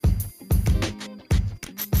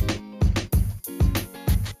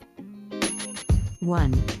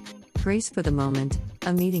1. Grace for the Moment,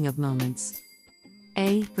 a meeting of moments.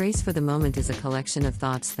 A. Grace for the Moment is a collection of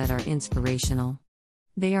thoughts that are inspirational.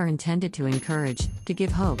 They are intended to encourage, to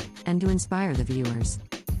give hope, and to inspire the viewers.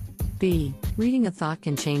 B. Reading a thought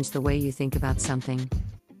can change the way you think about something.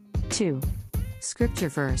 2. Scripture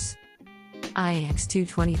verse. IAX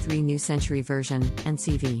 2:23 New Century Version,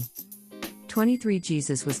 NCV. 23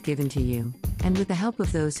 Jesus was given to you, and with the help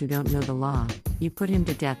of those who don't know the law, you put him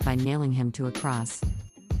to death by nailing him to a cross.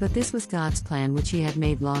 But this was God's plan which he had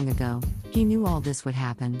made long ago. He knew all this would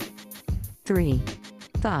happen. 3.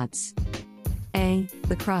 Thoughts. A.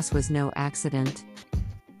 The cross was no accident.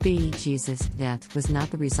 B. Jesus' death was not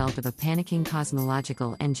the result of a panicking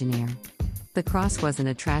cosmological engineer. The cross wasn't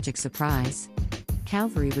a tragic surprise.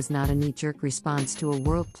 Calvary was not a knee-jerk response to a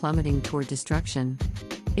world plummeting toward destruction.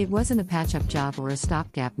 It wasn't a patch-up job or a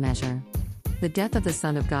stopgap measure. The death of the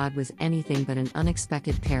Son of God was anything but an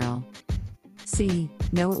unexpected peril. C.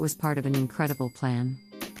 No, it was part of an incredible plan.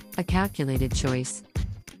 A calculated choice.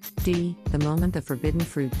 D. The moment the forbidden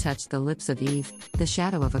fruit touched the lips of Eve, the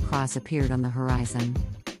shadow of a cross appeared on the horizon.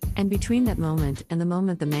 And between that moment and the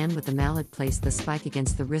moment the man with the mallet placed the spike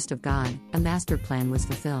against the wrist of God, a master plan was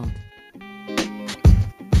fulfilled.